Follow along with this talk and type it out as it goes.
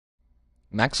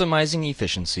Maximizing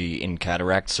Efficiency in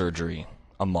Cataract Surgery,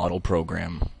 a Model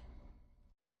Program.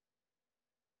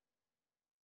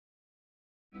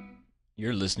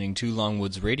 You're listening to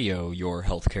Longwoods Radio, your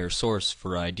healthcare source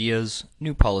for ideas,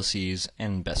 new policies,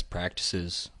 and best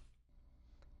practices.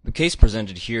 The case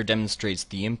presented here demonstrates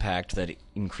the impact that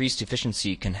increased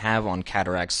efficiency can have on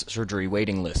cataract surgery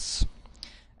waiting lists.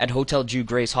 At Hotel Dieu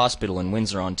Grace Hospital in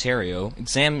Windsor, Ontario,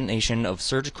 examination of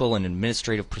surgical and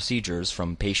administrative procedures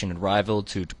from patient arrival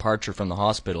to departure from the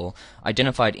hospital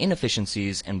identified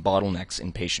inefficiencies and bottlenecks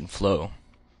in patient flow.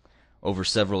 Over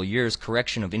several years,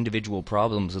 correction of individual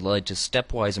problems led to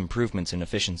stepwise improvements in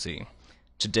efficiency.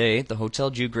 Today, the Hotel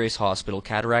Dieu Grace Hospital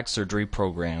Cataract Surgery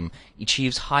Program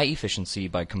achieves high efficiency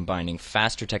by combining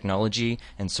faster technology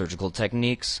and surgical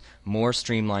techniques, more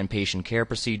streamlined patient care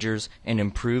procedures, and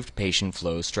improved patient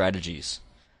flow strategies.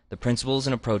 The principles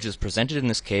and approaches presented in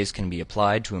this case can be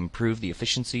applied to improve the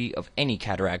efficiency of any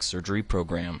cataract surgery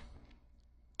program.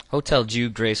 Hotel Dieu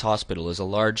Grace Hospital is a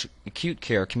large acute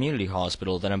care community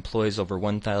hospital that employs over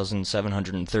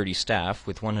 1,730 staff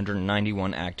with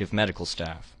 191 active medical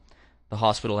staff. The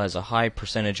hospital has a high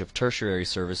percentage of tertiary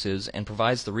services and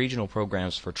provides the regional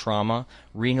programs for trauma,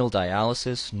 renal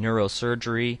dialysis,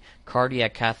 neurosurgery,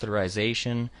 cardiac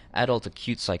catheterization, adult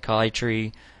acute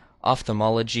psychiatry,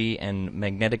 ophthalmology, and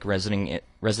magnetic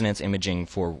resonance imaging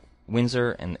for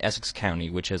Windsor and Essex County,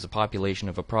 which has a population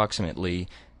of approximately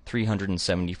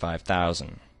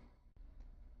 375,000.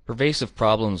 Pervasive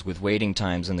problems with waiting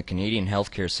times in the Canadian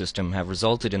healthcare system have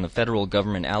resulted in the federal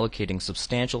government allocating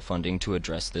substantial funding to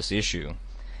address this issue.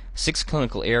 6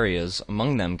 clinical areas,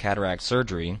 among them cataract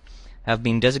surgery, have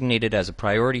been designated as a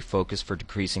priority focus for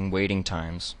decreasing waiting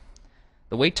times.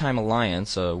 The Wait Time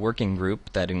Alliance, a working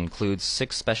group that includes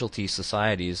 6 specialty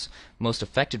societies most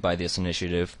affected by this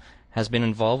initiative, has been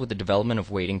involved with the development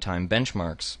of waiting time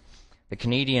benchmarks. The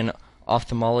Canadian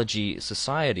Ophthalmology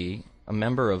Society, a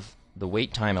member of the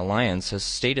Wait Time Alliance, has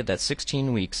stated that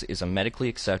 16 weeks is a medically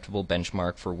acceptable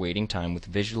benchmark for waiting time with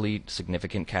visually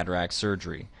significant cataract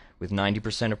surgery, with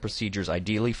 90% of procedures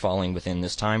ideally falling within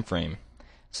this time frame.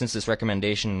 Since this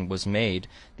recommendation was made,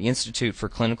 the Institute for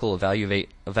Clinical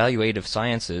Evaluative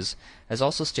Sciences has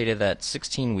also stated that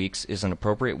 16 weeks is an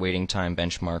appropriate waiting time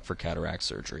benchmark for cataract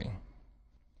surgery.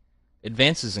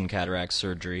 Advances in cataract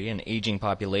surgery, an aging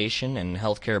population, and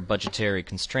healthcare budgetary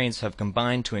constraints have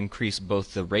combined to increase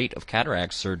both the rate of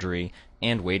cataract surgery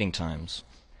and waiting times.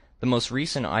 The most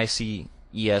recent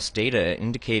ICES data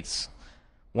indicates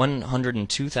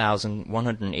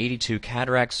 102,182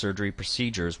 cataract surgery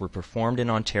procedures were performed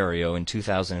in Ontario in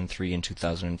 2003 and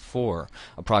 2004,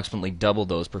 approximately double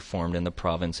those performed in the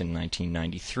province in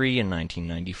 1993 and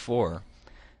 1994.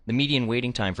 The median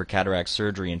waiting time for cataract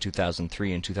surgery in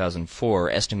 2003 and 2004,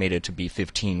 estimated to be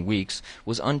 15 weeks,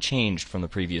 was unchanged from the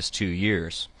previous 2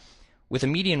 years. With a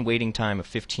median waiting time of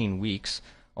 15 weeks,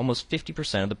 almost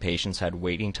 50% of the patients had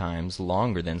waiting times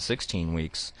longer than 16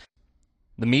 weeks.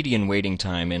 The median waiting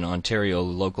time in Ontario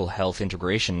Local Health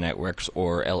Integration Networks,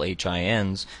 or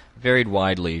LHINs, varied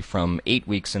widely from 8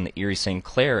 weeks in the Erie St.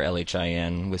 Clair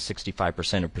LHIN, with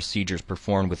 65% of procedures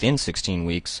performed within 16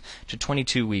 weeks, to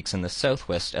 22 weeks in the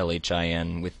Southwest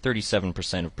LHIN, with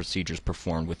 37% of procedures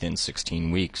performed within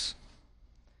 16 weeks.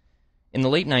 In the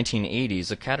late 1980s,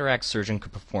 a cataract surgeon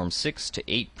could perform 6 to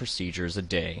 8 procedures a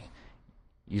day,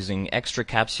 using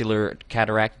extracapsular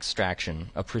cataract extraction,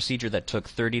 a procedure that took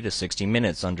 30 to 60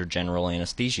 minutes under general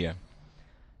anesthesia.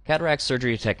 Cataract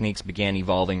surgery techniques began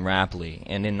evolving rapidly,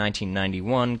 and in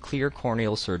 1991, clear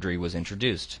corneal surgery was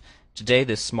introduced. Today,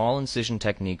 this small incision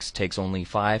technique takes only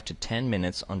 5 to 10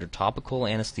 minutes under topical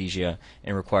anesthesia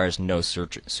and requires no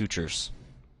sutures.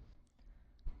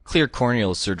 Clear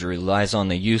corneal surgery relies on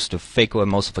the use of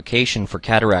phacoemulsification for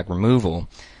cataract removal.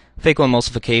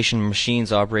 Phacoemulsification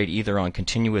machines operate either on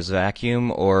continuous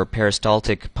vacuum or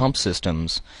peristaltic pump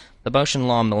systems. The Bausch &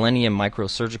 Lomb Millennium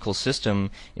Microsurgical System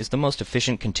is the most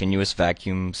efficient continuous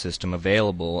vacuum system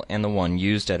available and the one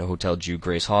used at Hotel Dieu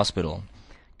Grace Hospital.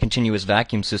 Continuous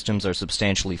vacuum systems are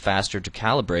substantially faster to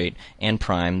calibrate and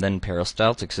prime than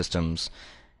peristaltic systems,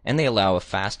 and they allow a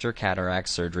faster cataract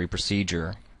surgery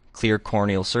procedure. Clear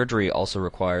corneal surgery also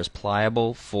requires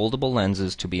pliable, foldable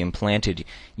lenses to be implanted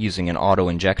using an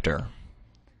auto-injector.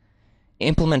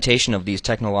 Implementation of these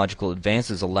technological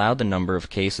advances allowed the number of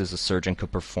cases a surgeon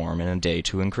could perform in a day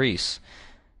to increase.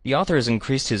 The author has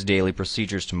increased his daily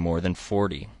procedures to more than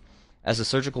 40. As the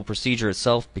surgical procedure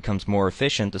itself becomes more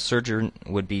efficient, the surgeon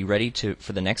would be ready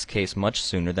for the next case much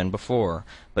sooner than before,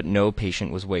 but no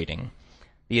patient was waiting.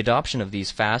 The adoption of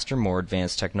these faster, more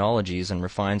advanced technologies and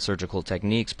refined surgical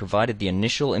techniques provided the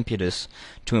initial impetus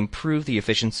to improve the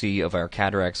efficiency of our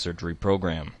cataract surgery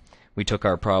program. We took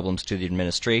our problems to the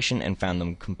administration and found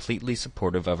them completely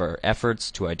supportive of our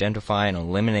efforts to identify and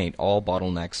eliminate all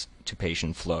bottlenecks to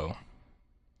patient flow.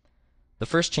 The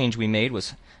first change we made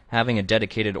was having a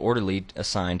dedicated orderly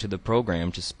assigned to the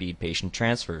program to speed patient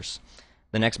transfers.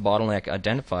 The next bottleneck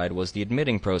identified was the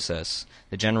admitting process.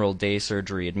 The general day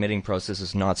surgery admitting process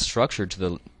is not structured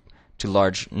to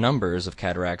large numbers of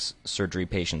cataract surgery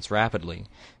patients rapidly.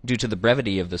 Due to the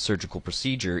brevity of the surgical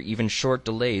procedure, even short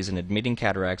delays in admitting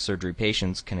cataract surgery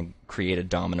patients can create a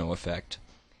domino effect.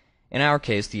 In our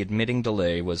case, the admitting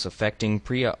delay was affecting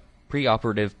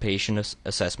preoperative patient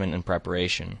assessment and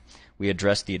preparation. We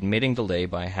addressed the admitting delay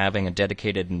by having a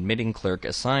dedicated admitting clerk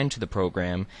assigned to the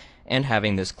program and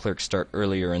having this clerk start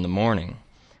earlier in the morning.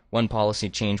 One policy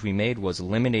change we made was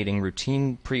eliminating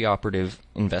routine preoperative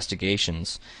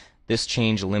investigations. This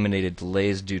change eliminated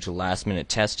delays due to last-minute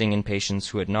testing in patients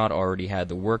who had not already had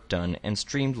the work done and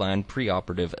streamlined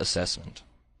preoperative assessment.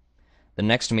 The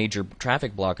next major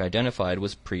traffic block identified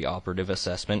was preoperative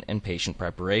assessment and patient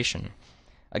preparation.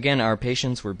 Again, our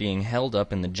patients were being held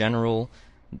up in the general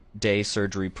day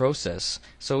surgery process,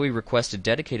 so we requested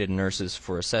dedicated nurses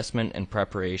for assessment and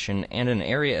preparation and an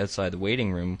area outside the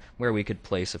waiting room where we could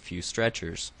place a few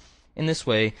stretchers. In this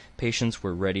way, patients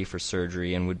were ready for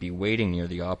surgery and would be waiting near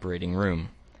the operating room.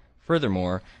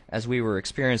 Furthermore, as we were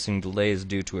experiencing delays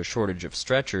due to a shortage of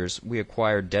stretchers, we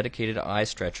acquired dedicated eye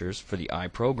stretchers for the eye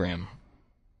program.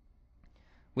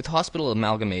 With hospital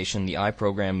amalgamation, the eye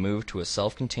program moved to a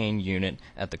self-contained unit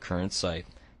at the current site.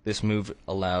 This move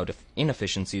allowed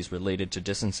inefficiencies related to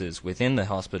distances within the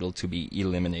hospital to be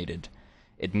eliminated.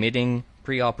 Admitting,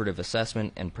 preoperative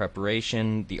assessment and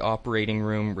preparation, the operating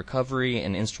room, recovery,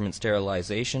 and instrument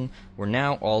sterilization were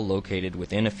now all located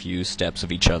within a few steps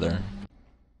of each other.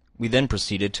 We then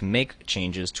proceeded to make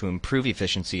changes to improve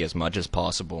efficiency as much as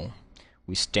possible.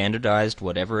 We standardized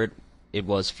whatever it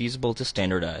was feasible to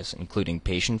standardize, including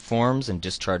patient forms and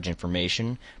discharge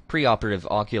information, preoperative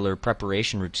ocular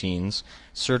preparation routines,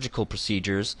 surgical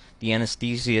procedures, the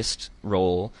anesthesiast's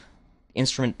role,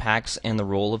 instrument packs, and the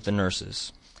role of the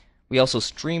nurses. We also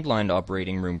streamlined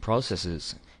operating room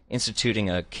processes, instituting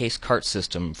a case cart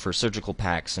system for surgical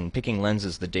packs and picking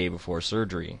lenses the day before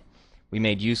surgery. We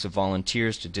made use of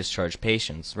volunteers to discharge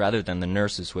patients, rather than the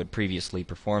nurses who had previously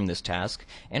performed this task,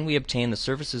 and we obtained the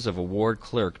services of a ward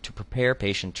clerk to prepare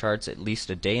patient charts at least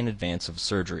a day in advance of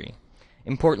surgery.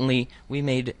 Importantly, we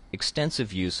made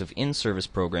extensive use of in-service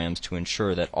programs to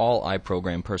ensure that all eye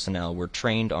program personnel were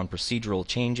trained on procedural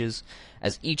changes,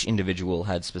 as each individual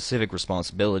had specific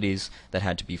responsibilities that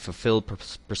had to be fulfilled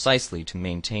precisely to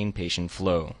maintain patient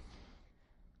flow.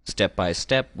 Step by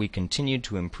step, we continued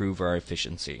to improve our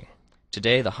efficiency.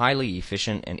 Today, the highly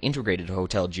efficient and integrated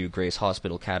Hotel Dieu Grace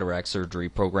Hospital Cataract Surgery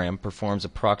Program performs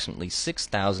approximately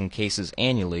 6,000 cases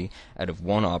annually out of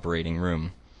one operating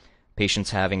room.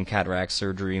 Patients having cataract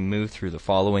surgery move through the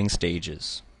following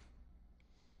stages.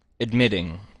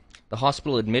 Admitting. The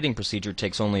hospital admitting procedure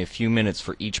takes only a few minutes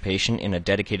for each patient in a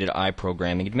dedicated eye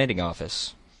programming admitting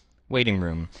office. Waiting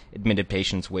room. Admitted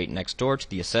patients wait next door to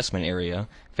the assessment area.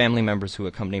 Family members who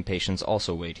accompany patients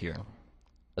also wait here.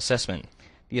 Assessment.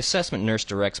 The assessment nurse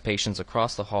directs patients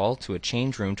across the hall to a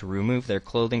change room to remove their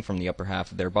clothing from the upper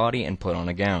half of their body and put on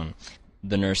a gown.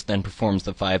 The nurse then performs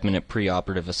the 5-minute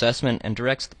preoperative assessment and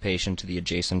directs the patient to the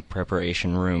adjacent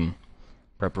preparation room.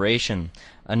 Preparation.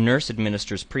 A nurse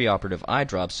administers preoperative eye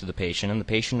drops to the patient, and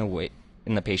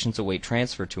the patients await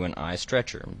transfer to an eye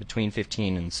stretcher, between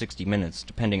 15 and 60 minutes,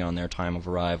 depending on their time of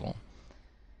arrival.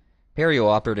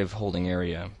 Perioperative holding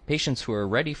area. Patients who are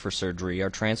ready for surgery are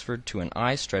transferred to an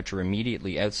eye stretcher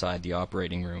immediately outside the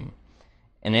operating room.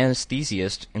 An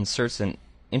anesthesiast inserts an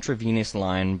intravenous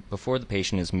line before the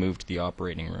patient is moved to the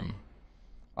operating room.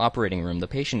 Operating room. The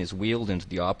patient is wheeled into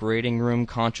the operating room,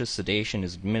 conscious sedation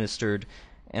is administered,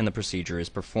 and the procedure is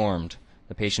performed.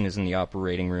 The patient is in the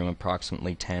operating room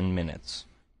approximately 10 minutes.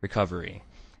 Recovery.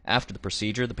 After the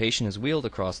procedure, the patient is wheeled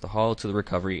across the hall to the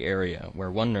recovery area, where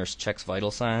one nurse checks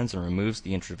vital signs and removes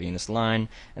the intravenous line,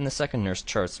 and the second nurse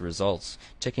charts the results,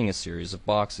 ticking a series of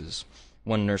boxes.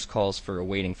 One nurse calls for a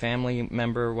waiting family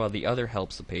member, while the other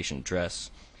helps the patient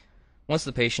dress. Once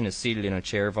the patient is seated in a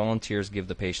chair, volunteers give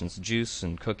the patients juice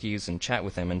and cookies and chat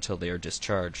with them until they are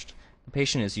discharged. The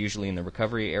patient is usually in the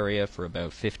recovery area for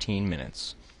about 15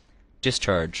 minutes.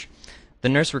 Discharge. The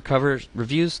nurse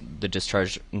reviews the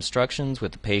discharge instructions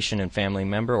with the patient and family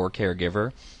member or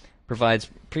caregiver, provides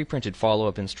pre-printed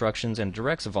follow-up instructions, and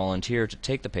directs a volunteer to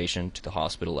take the patient to the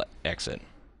hospital exit.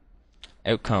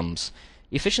 Outcomes.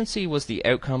 Efficiency was the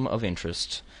outcome of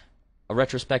interest. A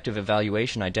retrospective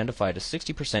evaluation identified a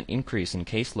 60% increase in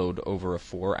caseload over a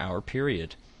 4-hour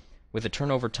period. with a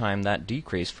turnover time that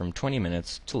decreased from 20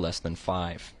 minutes to less than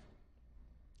 5.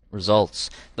 Results.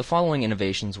 The following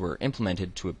innovations were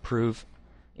implemented to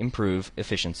improve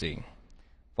efficiency.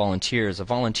 Volunteers. A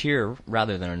volunteer,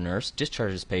 rather than a nurse,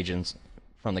 discharges patients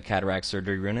from the cataract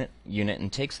surgery unit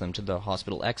and takes them to the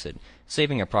hospital exit,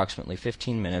 saving approximately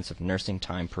 15 minutes of nursing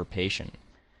time per patient.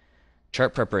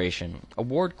 Chart preparation. A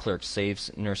ward clerk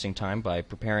saves nursing time by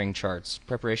preparing charts.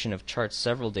 Preparation of charts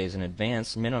several days in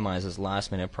advance minimizes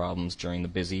last-minute problems during the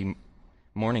busy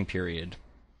morning period.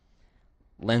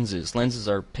 Lenses. Lenses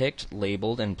are picked,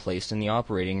 labeled, and placed in the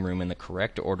operating room in the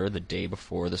correct order the day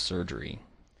before the surgery.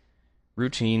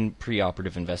 Routine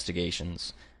preoperative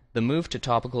investigations. The move to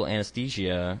topical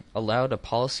anesthesia allowed a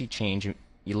policy change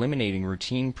eliminating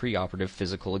routine preoperative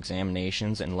physical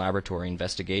examinations and laboratory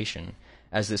investigation.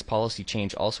 As this policy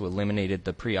change also eliminated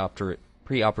the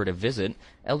preoperative visit,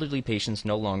 elderly patients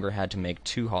no longer had to make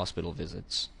 2 hospital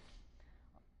visits.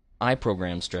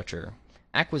 iProgram stretcher.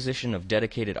 Acquisition of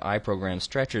dedicated iProgram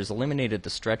stretchers eliminated the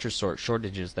stretcher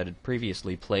shortages that had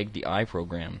previously plagued the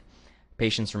iProgram.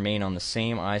 Patients remain on the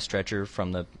same eye stretcher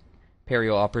from the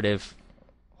perioperative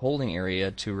holding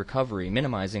area to recovery,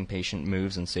 minimizing patient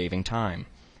moves and saving time.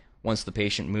 Once the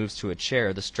patient moves to a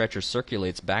chair, the stretcher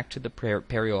circulates back to the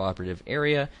perioperative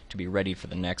area to be ready for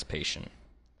the next patient.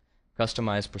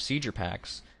 Customized procedure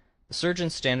packs. The surgeon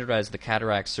standardized the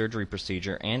cataract surgery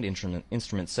procedure and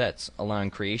instrument sets, allowing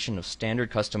creation of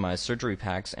standard customized surgery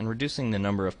packs and reducing the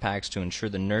number of packs to ensure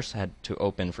the nurse had to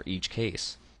open for each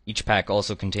case. Each pack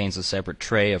also contains a separate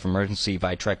tray of emergency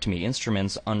vitrectomy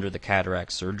instruments under the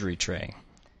cataract surgery tray.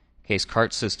 Case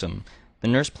cart system. The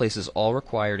nurse places all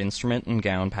required instrument and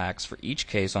gown packs for each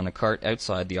case on a cart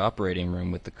outside the operating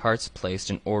room, with the carts placed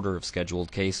in order of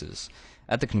scheduled cases.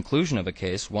 At the conclusion of a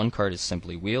case, one cart is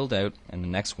simply wheeled out and the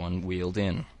next one wheeled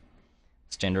in.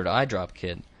 Standard eye drop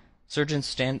kit.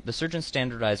 The surgeon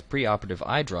standardized preoperative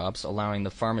eye drops, allowing the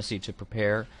pharmacy to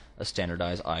prepare a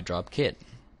standardized eye drop kit.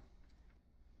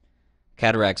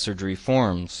 Cataract surgery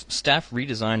forms. Staff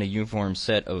redesigned a uniform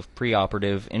set of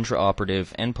preoperative,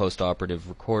 intraoperative, and postoperative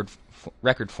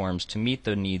record forms to meet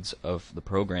the needs of the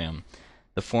program.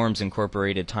 The forms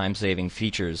incorporated time-saving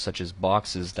features such as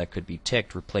boxes that could be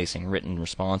ticked, replacing written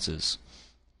responses.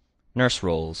 Nurse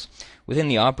roles. Within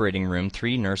the operating room,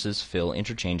 3 nurses fill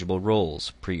interchangeable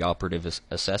roles: preoperative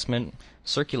assessment,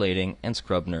 circulating, and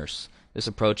scrub nurse. This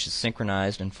approach is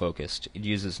synchronized and focused. It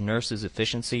uses nurses'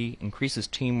 efficiency, increases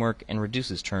teamwork, and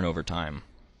reduces turnover time.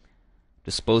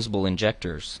 Disposable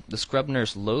injectors. The scrub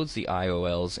nurse loads the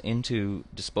IOLs into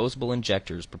disposable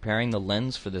injectors, preparing the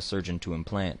lens for the surgeon to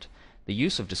implant. The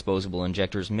use of disposable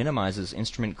injectors minimizes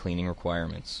instrument cleaning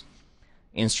requirements.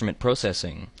 Instrument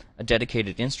processing. A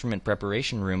dedicated instrument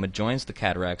preparation room adjoins the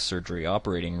cataract surgery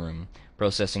operating room.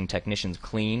 Processing technicians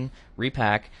clean,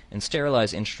 repack, and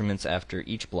sterilize instruments after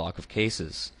each block of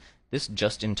cases. This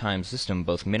just-in-time system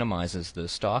both minimizes the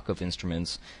stock of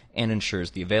instruments and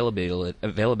ensures the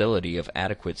availability of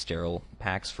adequate sterile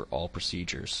packs for all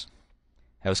procedures.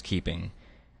 Housekeeping.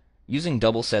 Using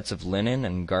double sets of linen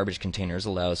and garbage containers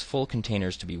allows full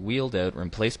containers to be wheeled out and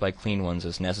replaced by clean ones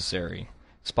as necessary.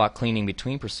 Spot cleaning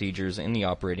between procedures in the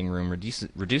operating room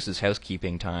reduces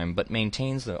housekeeping time but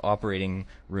maintains the operating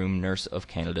room Nurse of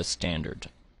Canada standard.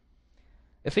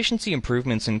 Efficiency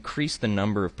improvements increased the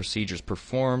number of procedures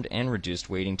performed and reduced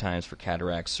waiting times for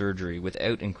cataract surgery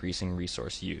without increasing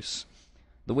resource use.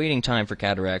 The waiting time for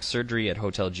cataract surgery at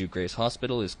Hotel Duke Grace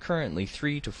Hospital is currently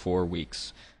 3 to 4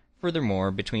 weeks. Furthermore,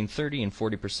 between 30 and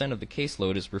 40% of the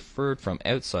caseload is referred from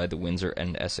outside the Windsor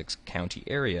and Essex County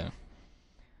area.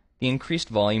 The increased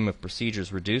volume of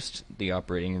procedures reduced the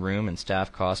operating room and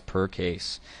staff costs per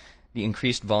case. The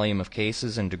increased volume of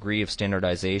cases and degree of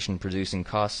standardization producing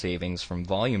cost savings from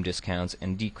volume discounts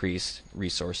and decreased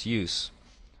resource use.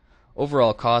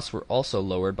 Overall costs were also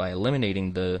lowered by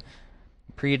eliminating the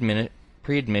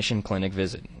pre-admission clinic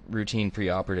visit, routine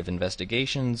preoperative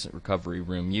investigations, recovery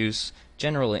room use,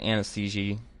 general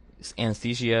anesthesia,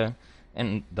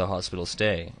 and the hospital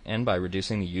stay, and by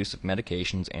reducing the use of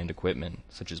medications and equipment,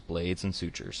 such as blades and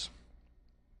sutures.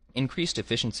 Increased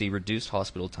efficiency reduced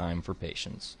hospital time for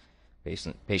patients.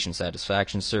 Patient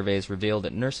satisfaction surveys revealed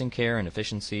that nursing care and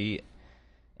efficiency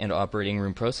and operating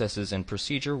room processes and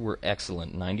procedure were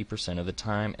excellent 90% of the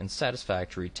time and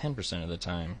satisfactory 10% of the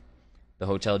time. The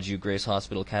Hotel Duke Grace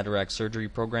Hospital Cataract Surgery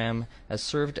Program has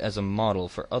served as a model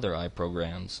for other eye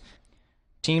programs.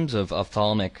 Teams of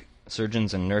ophthalmic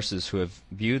surgeons and nurses who have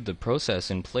viewed the process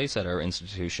in place at our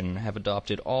institution have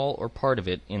adopted all or part of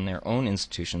it in their own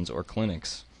institutions or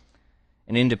clinics.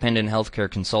 an independent healthcare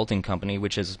consulting company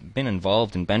which has been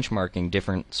involved in benchmarking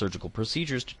different surgical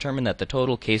procedures, determined that the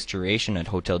total case duration at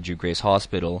Hotel Dieu Grace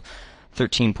Hospital,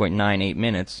 13.98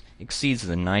 minutes, exceeds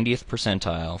the 90th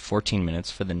percentile, 14 minutes,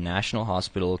 for the National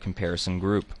Hospital Comparison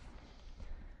Group.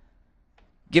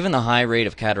 Given the high rate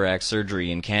of cataract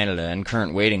surgery in Canada and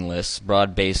current waiting lists,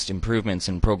 broad-based improvements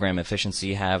in program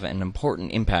efficiency have an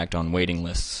important impact on waiting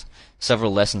lists.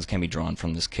 Several lessons can be drawn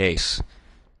from this case.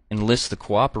 Enlist the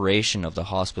cooperation of the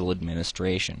hospital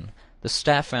administration. The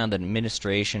staff found that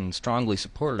administration strongly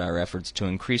supported our efforts to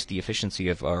increase the efficiency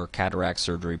of our cataract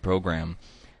surgery program.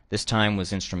 This time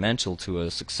was instrumental to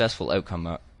a successful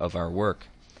outcome of our work.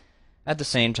 At the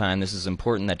same time, this is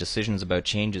important that decisions about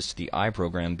changes to the eye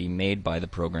program be made by the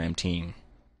program team.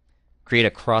 Create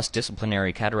a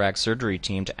cross-disciplinary cataract surgery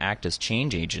team to act as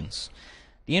change agents.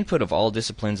 The input of all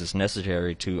disciplines is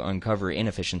necessary to uncover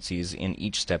inefficiencies in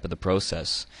each step of the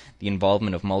process. The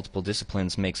involvement of multiple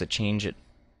disciplines makes change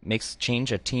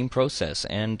a team process,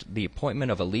 and the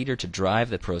appointment of a leader to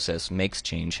drive the process makes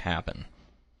change happen.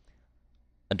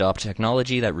 Adopt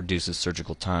technology that reduces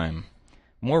surgical time.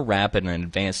 More rapid and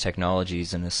advanced technology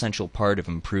is an essential part of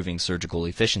improving surgical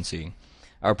efficiency.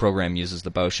 Our program uses the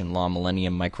Bausch & Lomb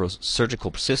Millennium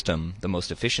Microsurgical System, the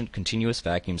most efficient continuous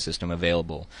vacuum system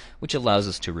available, which allows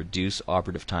us to reduce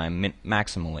operative time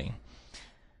maximally.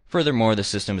 Furthermore, the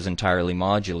system is entirely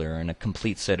modular, and a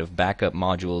complete set of backup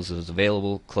modules is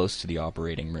available close to the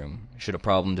operating room. Should a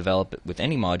problem develop with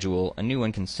any module, a new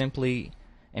one can simply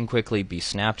and quickly be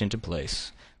snapped into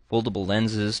place. Foldable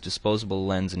lenses, disposable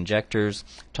lens injectors,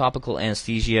 topical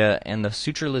anesthesia, and the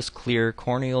sutureless clear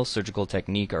corneal surgical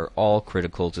technique are all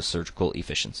critical to surgical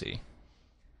efficiency.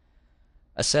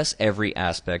 Assess every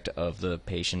aspect of the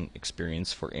patient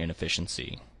experience for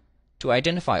inefficiency. To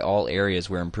identify all areas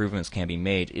where improvements can be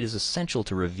made, it is essential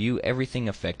to review everything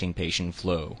affecting patient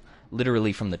flow,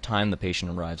 literally from the time the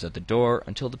patient arrives at the door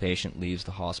until the patient leaves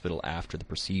the hospital after the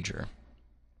procedure.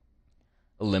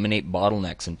 Eliminate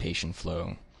bottlenecks in patient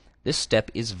flow. This step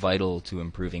is vital to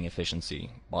improving efficiency.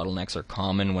 Bottlenecks are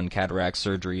common when cataract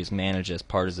surgery is managed as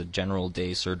part of a general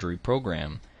day surgery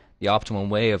program. The optimal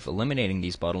way of eliminating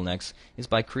these bottlenecks is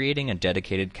by creating a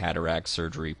dedicated cataract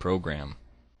surgery program.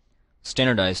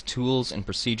 Standardize tools and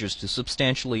procedures to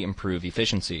substantially improve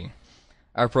efficiency.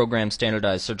 Our program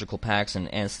standardized surgical packs and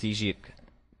anesthesic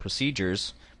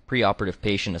procedures, preoperative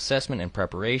patient assessment and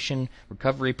preparation,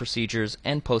 recovery procedures,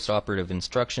 and postoperative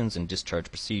instructions and discharge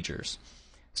procedures.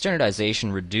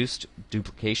 Standardization reduced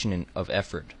duplication of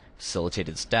effort,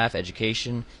 facilitated staff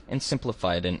education, and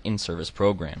simplified an in-service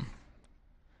program.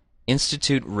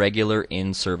 Institute regular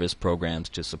in-service programs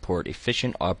to support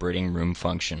efficient operating room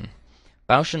function.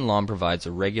 Bausch & Lomb provides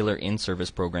a regular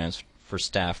in-service programs for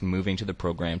staff moving to the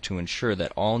program to ensure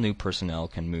that all new personnel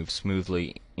can move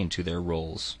smoothly into their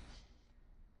roles.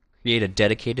 Create a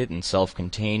dedicated and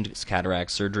self-contained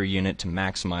cataract surgery unit to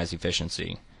maximize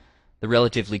efficiency. The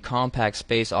relatively compact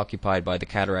space occupied by the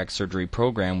cataract surgery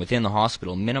program within the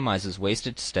hospital minimizes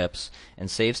wasted steps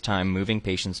and saves time moving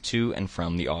patients to and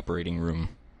from the operating room.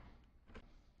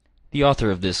 The author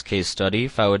of this case study,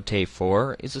 Fouad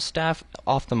Tayfour, is a staff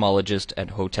ophthalmologist at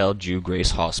Hotel Dieu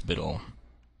Grace Hospital.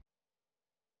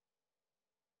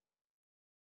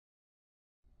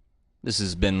 This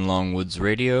has been Longwoods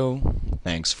Radio.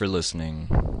 Thanks for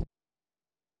listening.